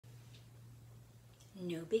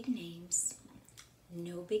no big names,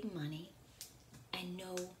 no big money, and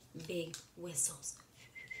no big whistles.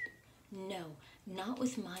 No, not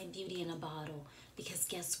with my beauty in a bottle. Because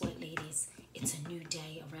guess what, ladies? It's a new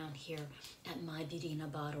day around here at My Beauty in a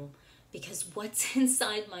Bottle. Because what's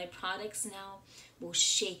inside my products now will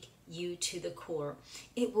shake you to the core.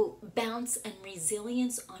 It will bounce and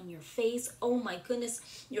resilience on your face. Oh my goodness,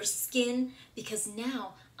 your skin. Because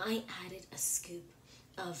now I added a scoop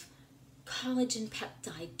of collagen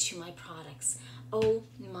peptide to my products. Oh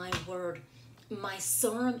my word. My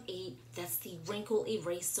Serum 8, that's the wrinkle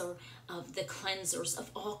eraser of the cleansers, of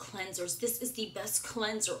all cleansers. This is the best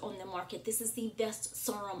cleanser on the market. This is the best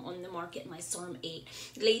serum on the market, my Serum 8.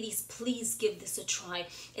 Ladies, please give this a try.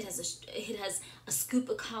 It has a scoop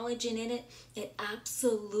of collagen in it. It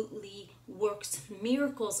absolutely works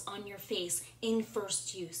miracles on your face in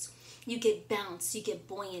first use. You get bounce, you get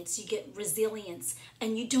buoyance, you get resilience,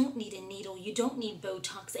 and you don't need a needle, you don't need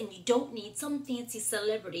Botox, and you don't need some fancy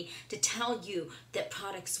celebrity to tell you that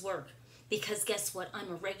products work. Because guess what? I'm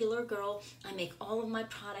a regular girl. I make all of my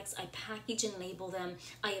products. I package and label them.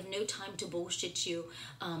 I have no time to bullshit you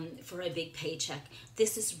for a big paycheck.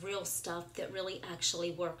 This is real stuff that really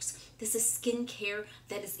actually works. This is skincare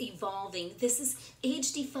that is evolving. This is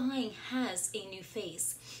age defying, has a new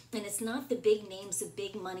face. And it's not the big names, the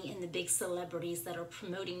big money, and the big celebrities that are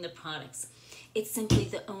promoting the products. It's simply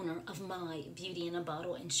the owner of My Beauty in a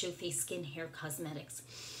Bottle and Showface Skin Hair Cosmetics.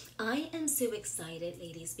 I am so excited,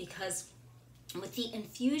 ladies, because with the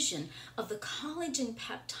infusion of the collagen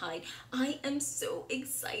peptide, I am so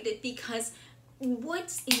excited because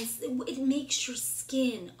it makes your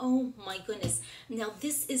skin, oh my goodness. Now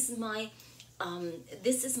this is my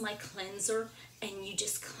cleanser, and you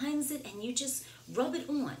just cleanse it and you just rub it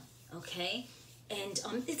on, okay? And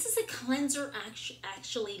this is a cleanser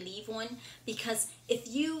actually leave on, because if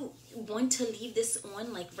you want to leave this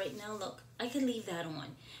on, like right now, look, I could leave that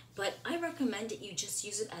on. But I recommend that you just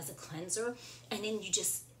use it as a cleanser, and then you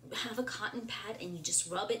just have a cotton pad and you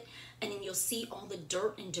just rub it, and then you'll see all the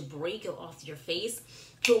dirt and debris go off your face.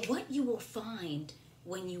 But what you will find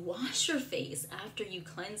when you wash your face after you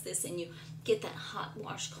cleanse this and you get that hot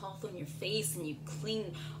washcloth on your face and you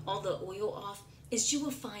clean all the oil off, is you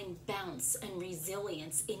will find bounce and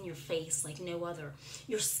resilience in your face like no other.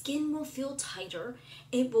 Your skin will feel tighter.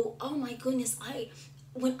 It will, oh my goodness,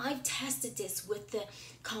 when I've tested this with the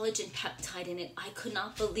collagen peptide in it, I could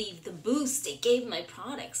not believe the boost it gave my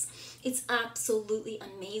products. It's absolutely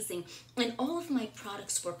amazing. And all of my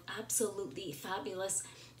products work absolutely fabulous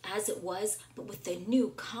as it was, but with the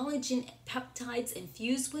new collagen peptides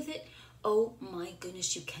infused with it, oh my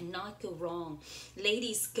goodness, you cannot go wrong.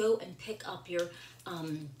 Ladies, go and pick up your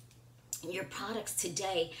products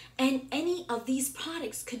today. And any of these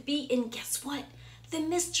products could be in, guess what? The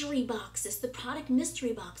mystery boxes, the product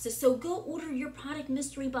mystery boxes. So go order your product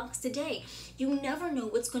mystery box today. You never know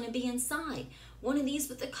what's going to be inside. One of these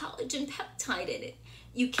with the collagen peptide in it.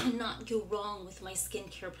 You cannot go wrong with my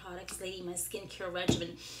skincare products, lady, my skincare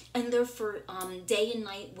regimen. And they're for day and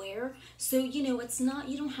night wear. So, you know, it's not,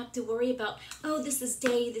 you don't have to worry about, oh, this is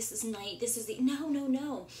day, this is night, this is the, no, no,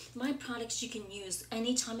 no. My products you can use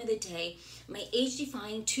any time of the day. My Age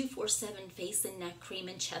Defying 247 face and neck cream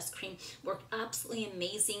and chest cream work absolutely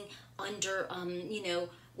amazing under, you know,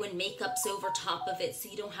 when makeup's over top of it, so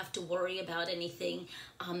you don't have to worry about anything.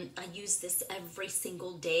 I use this every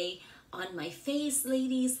single day on my face,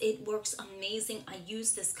 ladies. It works amazing. I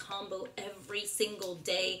use this combo every single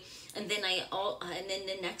day, and then and then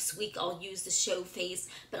the next week I'll use the show face.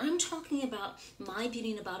 But I'm talking about My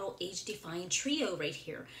Beauty in a Bottle Age Defying Trio right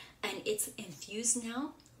here, and it's infused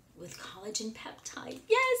now with collagen peptide.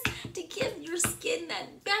 Yes, to give your skin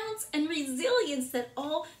that bounce and resilience that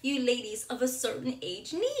all you ladies of a certain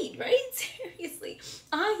age need, right? Seriously,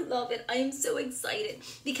 I love it. I am so excited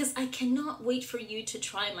because I cannot wait for you to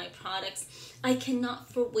try my products. I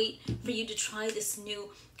cannot wait for you to try this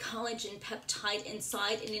new collagen peptide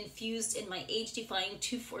inside and infused in my Age Defying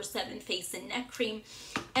 247 face and neck cream,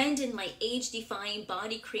 and in my Age Defying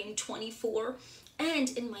body cream 24,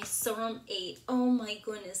 and in my Serum 8. Oh my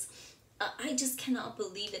goodness. I just cannot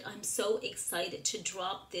believe it. I'm so excited to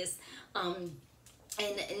drop this and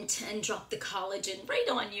drop the collagen right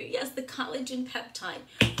on you. Yes, the collagen peptide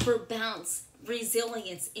for bounce,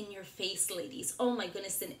 resilience in your face, ladies. Oh my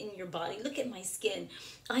goodness, and in your body. Look at my skin.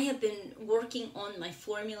 I have been working on my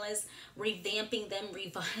formulas, revamping them,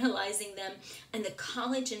 revitalizing them, and the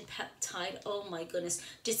collagen peptide, oh my goodness,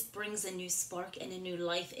 just brings a new spark and a new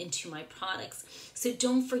life into my products. So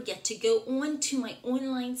don't forget to go on to my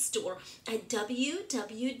online store at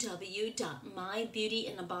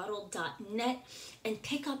www.mybeautyinabottle.net and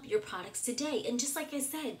pick up your products today. And just like I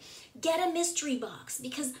said, get a mystery box,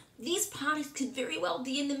 because these products could very well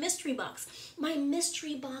be in the mystery box. My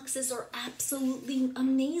mystery boxes are absolutely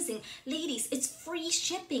amazing. Ladies, it's free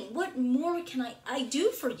shipping. What more can I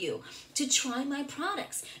do for you to try my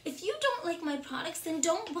products? If you don't like my products, then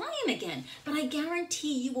don't buy them again. But I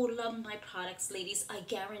guarantee you will love my products, ladies. I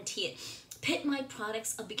guarantee it. Pit my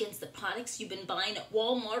products up against the products you've been buying at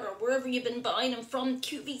Walmart or wherever you've been buying them from,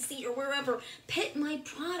 QVC or wherever. Pit my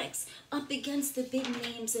products up against the big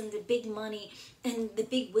names and the big money and the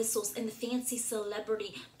big whistles and the fancy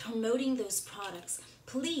celebrity promoting those products.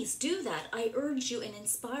 Please do that. I urge you and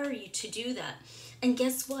inspire you to do that. And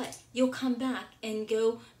guess what? You'll come back and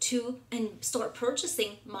go to and start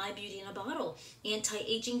purchasing My Beauty in a Bottle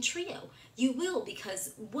Anti-Aging Trio. You will,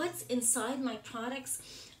 because what's inside my products,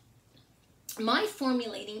 my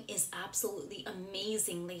formulating is absolutely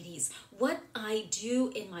amazing, ladies. What I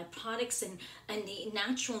do in my products and the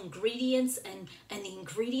natural ingredients and the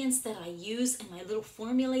ingredients that I use in my little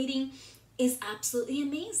formulating is absolutely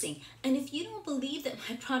amazing. And if you don't believe that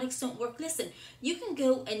my products don't work, listen, you can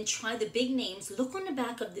go and try the big names. Look on the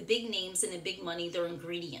back of the big names and the big money, their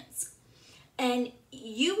ingredients. And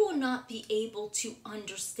you will not be able to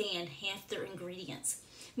understand half their ingredients.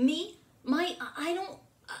 Me, my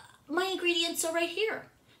ingredients are right here.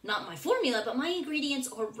 Not my formula, but my ingredients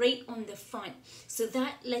are right on the front. So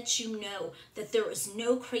that lets you know that there is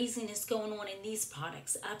no craziness going on in these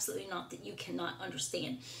products. Absolutely not, that you cannot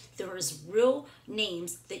understand. There is real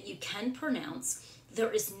names that you can pronounce.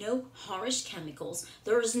 There is no harsh chemicals.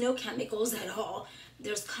 There is no chemicals at all.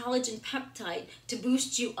 There's collagen peptide to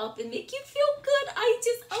boost you up and make you feel good.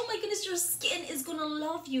 Oh my goodness, your skin is gonna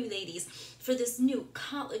love you, ladies, for this new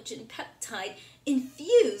collagen peptide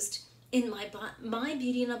infused in my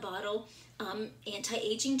Beauty in a Bottle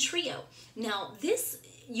Anti-Aging Trio. Now this,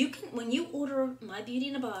 you can, when you order My Beauty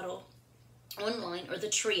in a Bottle online or the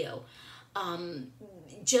trio,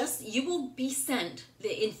 you will be sent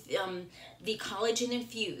the collagen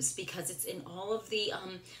infused, because it's in all of the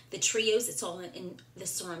trios. It's all in the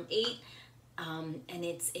Serum 8, and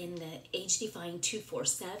it's in the Age Defying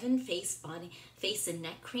 247 face and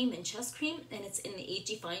neck cream and chest cream, and it's in the Age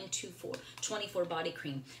Defying 24 body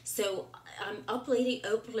cream. So I'm uploading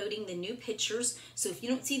the new pictures. So if you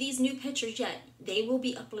don't see these new pictures yet, they will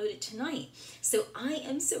be uploaded tonight. So I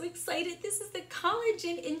am so excited. This is the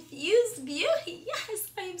collagen infused beauty. Yes,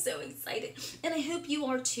 I am so excited, and I hope you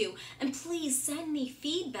are too. And please send me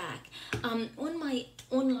feedback on my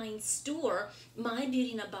online store,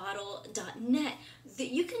 mybeautyinabottle.net.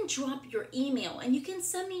 That you can drop your email and you can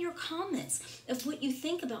send me your comments of what you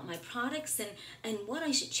think about my products and what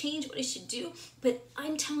I should change, what I should do. But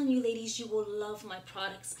I'm telling you, ladies, you will love my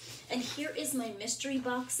products. And here is my mystery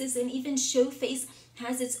boxes, and even Showface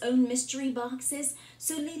has its own mystery boxes.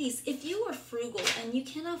 So ladies, if you are frugal and you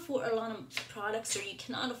cannot afford a lot of products, or you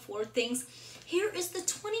cannot afford things, here is the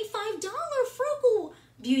 $25 frugal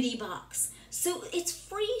beauty box. So it's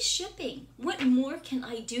free shipping. What more can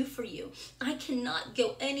I do for you? I cannot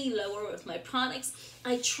go any lower with my products.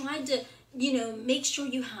 I tried to, make sure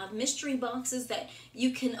you have mystery boxes that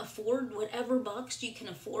you can afford, whatever box you can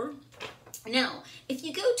afford. Now, if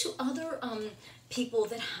you go to other people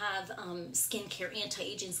that have skincare,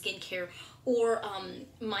 anti-aging skincare, or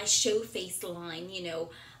my Showface line,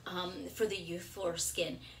 for the youthful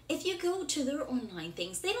skin. If you go to their online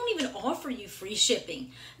things, they don't even offer you free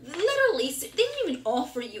shipping. Literally, they don't even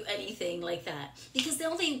offer you anything like that, because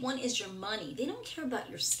all they want is your money. They don't care about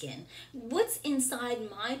your skin. What's inside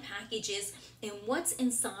my packages and what's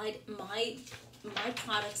inside my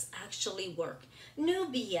products actually work. No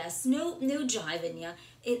BS, no jiving ya.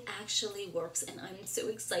 It actually works, and I'm so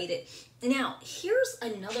excited. Now, here's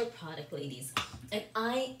another product, ladies, and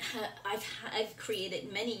I've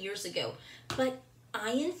created many years ago, but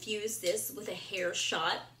I infused this with a hair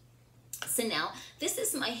shot. So now, this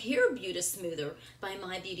is my hair beauty smoother by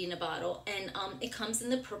My Beauty in a Bottle, and it comes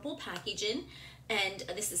in the purple packaging, and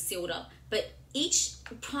this is sealed up, but each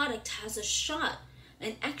product has a shot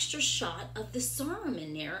an extra shot of the serum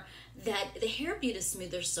in there, that the hair beauty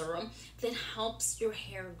smoother serum that helps your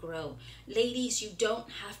hair grow. Ladies, you don't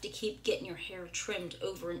have to keep getting your hair trimmed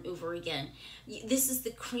over and over again. This is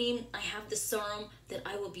the cream. I have the serum that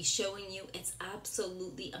I will be showing you. It's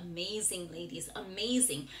absolutely amazing, ladies,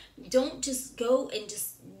 amazing. Don't just go and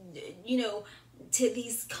just, you know, to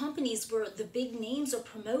these companies where the big names are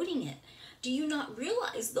promoting it. Do you not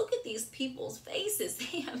realize, look at these people's faces,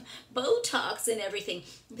 they have Botox and everything,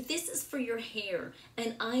 but this is for your hair.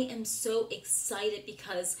 And I am so excited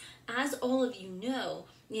because, as all of you know,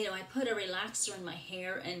 I put a relaxer in my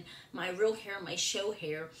hair, and my real hair, my show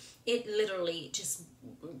hair, it literally just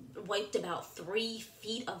wiped about 3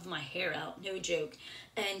 feet of my hair out, no joke.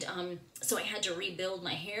 And so I had to rebuild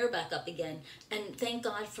my hair back up again. And thank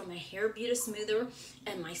God for my hair beauty smoother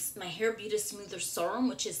and my hair beauty smoother serum,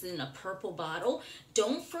 which is in a purple bottle.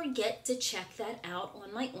 Don't forget to check that out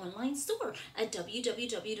on my online store at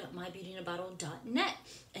www.mybeautyinabottle.net,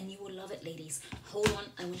 and you will love it, ladies. Hold on,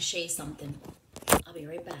 I'm going to show you something. I'll be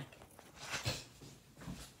right back.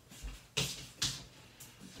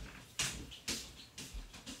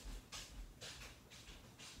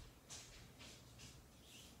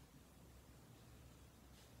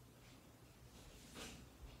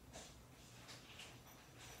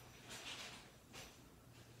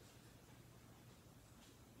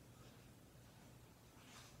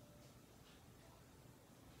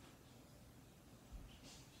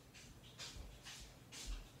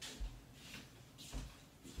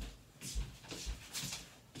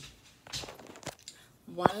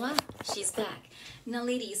 Voila, she's back. Now,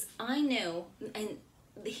 ladies, I know, and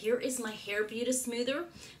here is my hair beauty smoother,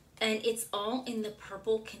 and it's all in the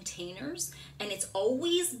purple containers, and it's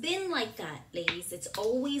always been like that, ladies. It's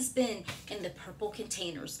always been in the purple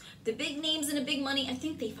containers. The big names and the big money, I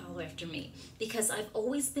think they follow after me, because I've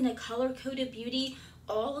always been a color-coded beauty.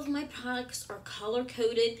 All of my products are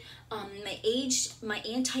color-coded. My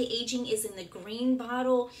anti-aging is in the green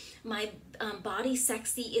bottle. My Body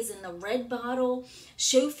Sexy is in the red bottle.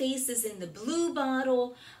 Show Face is in the blue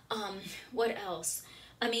bottle. What else?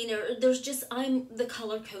 I mean, I'm the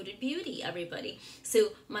color-coded beauty, everybody.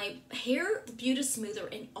 So my hair beauty smoother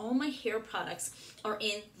and all my hair products are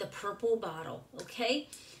in the purple bottle, okay?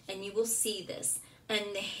 And you will see this.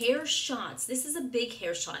 And the hair shots, this is a big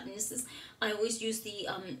hair shot, and I always use the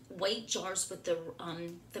white jars with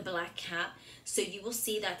the black cap, so you will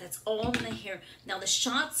see that's all in the hair. Now the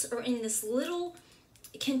shots are in this little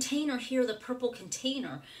container here, the purple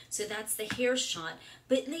container, so that's the hair shot.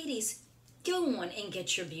 But ladies, go on and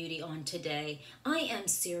get your beauty on today. I am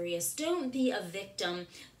serious. Don't be a victim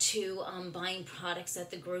to buying products at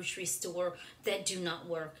the grocery store that do not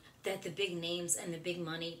work, that the big names and the big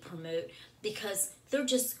money promote, because they're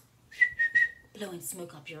just blowing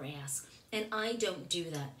smoke up your ass. And I don't do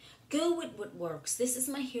that. Go with what works. This is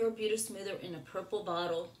my hair beauty smoother in a purple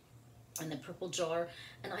bottle, in the purple jar,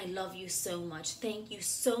 and I love you so much. Thank you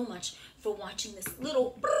so much for watching this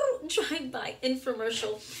little drive-by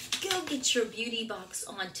infomercial. Go get your beauty box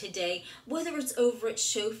on today, whether it's over at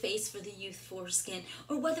Show Face for the youth foreskin,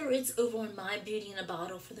 or whether it's over on My Beauty in a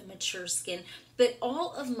Bottle for the mature skin. But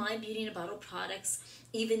all of My Beauty in a Bottle products,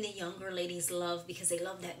 even the younger ladies love, because they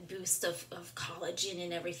love that boost of collagen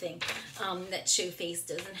and everything that Show Face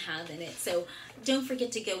doesn't have in it. So don't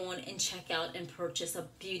forget to go on and check out and purchase a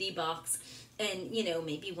beauty box, and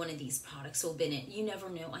maybe one of these products will be in it. You never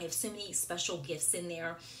know. I have so many special gifts in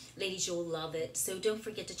there. Ladies, you'll love it. So don't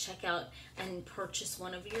forget to check out and purchase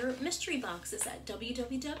one of your mystery boxes at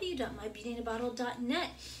www.mybeautyinabottle.net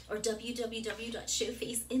or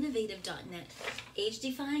www.showfaceinnovative.net. Age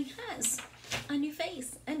Defying has a new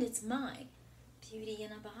face, and it's My Beauty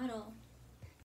in a Bottle.